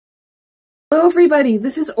everybody,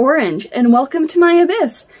 this is Orange, and welcome to my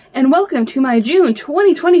Abyss, and welcome to my June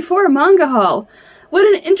 2024 manga haul. What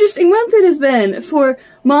an interesting month it has been for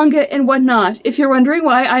manga and whatnot. If you're wondering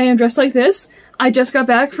why I am dressed like this, I just got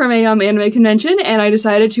back from a anime convention, and I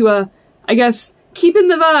decided to, I guess, keep in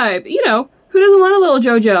the vibe. You know, who doesn't want a little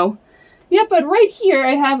JoJo? Yeah, but right here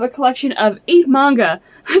I have a collection of 8 manga.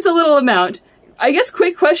 That's a little amount. I guess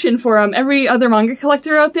quick question for every other manga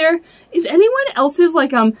collector out there. Is anyone else's like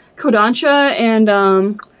Kodansha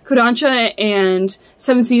and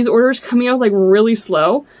Seven Seas orders coming out like really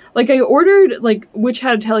slow? Like I ordered like Witch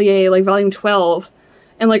Hat Atelier like volume 12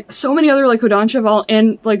 and like so many other like Kodansha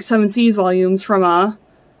and like Seven Seas volumes from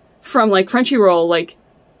like Crunchyroll like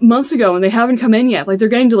months ago, and they haven't come in yet. Like, they're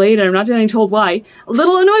getting delayed and I'm not getting told why. A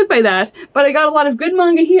little annoyed by that, but I got a lot of good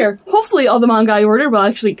manga here. Hopefully all the manga I ordered will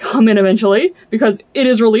actually come in eventually, because it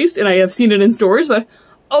is released and I have seen it in stores, but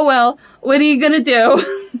oh well, what are you gonna do?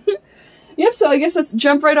 Yep, so I guess let's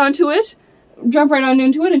jump right on into it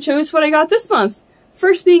and show us what I got this month.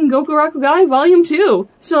 First being Goku Rakugai Volume 2.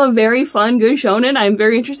 Still a very fun, good shonen. I'm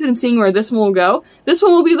very interested in seeing where this one will go. This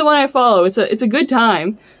one will be the one I follow. It's a good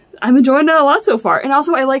time. I'm enjoying it a lot so far, and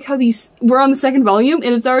also I like how we're on the second volume,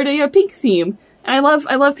 and it's already a pink theme. And I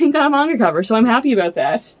love pink on a manga cover, so I'm happy about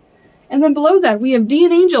that. And then below that, we have D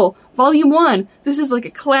and Angel, Volume 1. This is like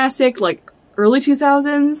a classic, like, early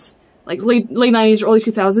 2000s, like late 90s, early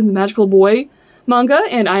 2000s magical boy manga,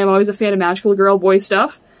 and I am always a fan of magical girl boy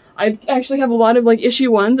stuff. I actually have a lot of, like,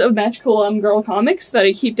 issue 1s of magical girl comics that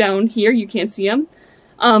I keep down here. You can't see them.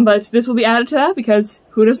 But this will be added to that, because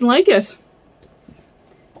who doesn't like it?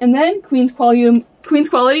 And then Queen's Quality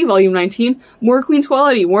Volume 19. More Queen's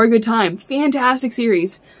Quality, more good time. Fantastic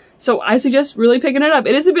series. So I suggest really picking it up.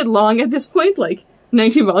 It is a bit long at this point, like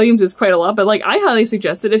 19 volumes is quite a lot, but like I highly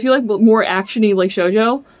suggest it. If you like more action-y like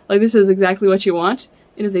shoujo, like this is exactly what you want.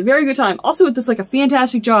 It is a very good time. Also it does like a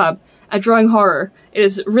fantastic job at drawing horror. It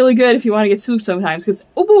is really good if you want to get spooked sometimes, because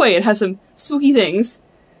oh boy, it has some spooky things.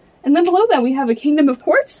 And then below that we have a Kingdom of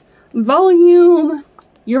Quartz Volume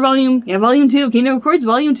 2, Kingdom of Quartz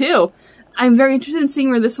Volume 2. I'm very interested in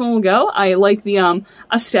seeing where this one will go. I like the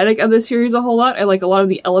aesthetic of this series a whole lot. I like a lot of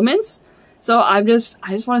the elements. So I just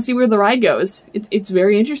want to see where the ride goes. It's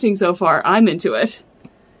very interesting so far. I'm into it.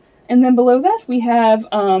 And then below that we have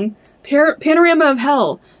Panorama of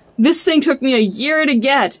Hell. This thing took me a year to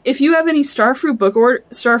get. If you have any Starfruit book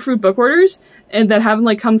orders and that haven't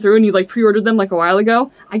like come through and you like pre-ordered them like a while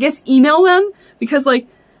ago, I guess email them, because like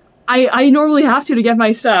I normally have to get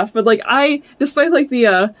my stuff, but like despite like the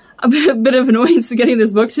a bit of annoyance to getting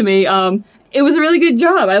this book to me, it was a really good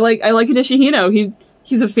job. I like Hideshi Hino.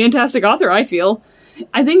 He's a fantastic author, I feel.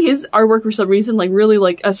 I think his artwork for some reason like really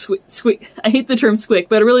like squick. I hate the term squick,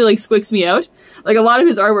 but it really like squicks me out. Like a lot of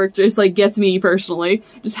his artwork just like gets me personally.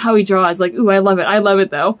 Just how he draws, like ooh, I love it. I love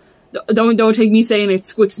it though. Don't take me saying it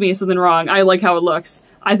squicks me as something wrong. I like how it looks.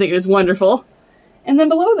 I think it is wonderful. And then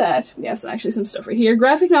below that, we have actually some stuff right here.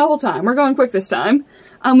 Graphic novel time. We're going quick this time.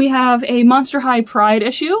 We have a Monster High Pride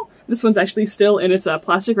issue. This one's actually still in its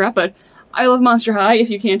plastic wrap, but I love Monster High,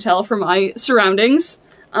 if you can't tell from my surroundings.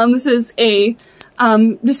 This goes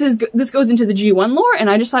into the G1 lore,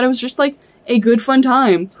 and I just thought it was just like a good fun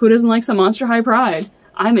time. Who doesn't like some Monster High Pride?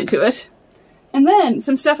 I'm into it. And then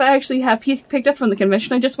some stuff I actually have picked up from the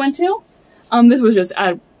convention I just went to.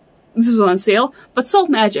 This was on sale, but Salt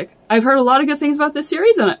Magic. I've heard a lot of good things about this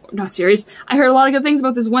series, I heard a lot of good things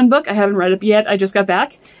about this one book. I haven't read it yet, I just got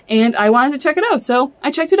back, and I wanted to check it out, so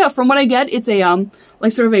I checked it out. From what I get, it's a,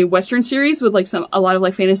 like sort of a Western series with like a lot of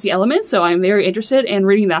like fantasy elements, so I'm very interested in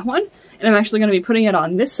reading that one, and I'm actually going to be putting it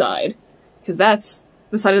on this side, because that's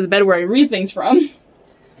the side of the bed where I read things from.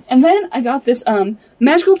 And then I got this,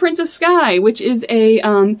 Magical Princess Sky, which is a,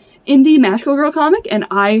 indie magical girl comic, and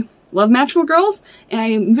I love magical girls, and I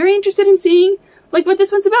am very interested in seeing like what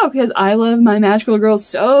this one's about, because I love my magical girls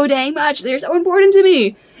so dang much. They're so important to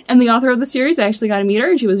me. And the author of the series, I actually got to meet her,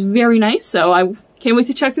 and she was very nice, so I can't wait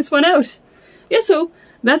to check this one out. Yeah, so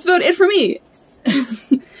that's about it for me.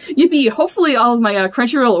 Yippee! Hopefully all of my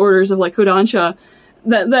Crunchyroll orders of like Kodansha,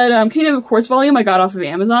 that Kingdom of Quartz volume I got off of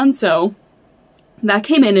Amazon, so that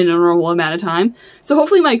came in a normal amount of time. So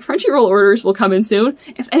hopefully my Crunchyroll orders will come in soon.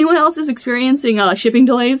 If anyone else is experiencing shipping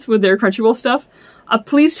delays with their Crunchyroll stuff,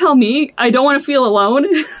 please tell me. I don't want to feel alone.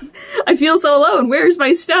 I feel so alone. Where's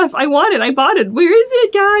my stuff? I want it. I bought it. Where is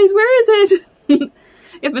it, guys? Where is it?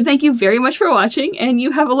 Yeah, but thank you very much for watching, and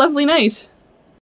you have a lovely night.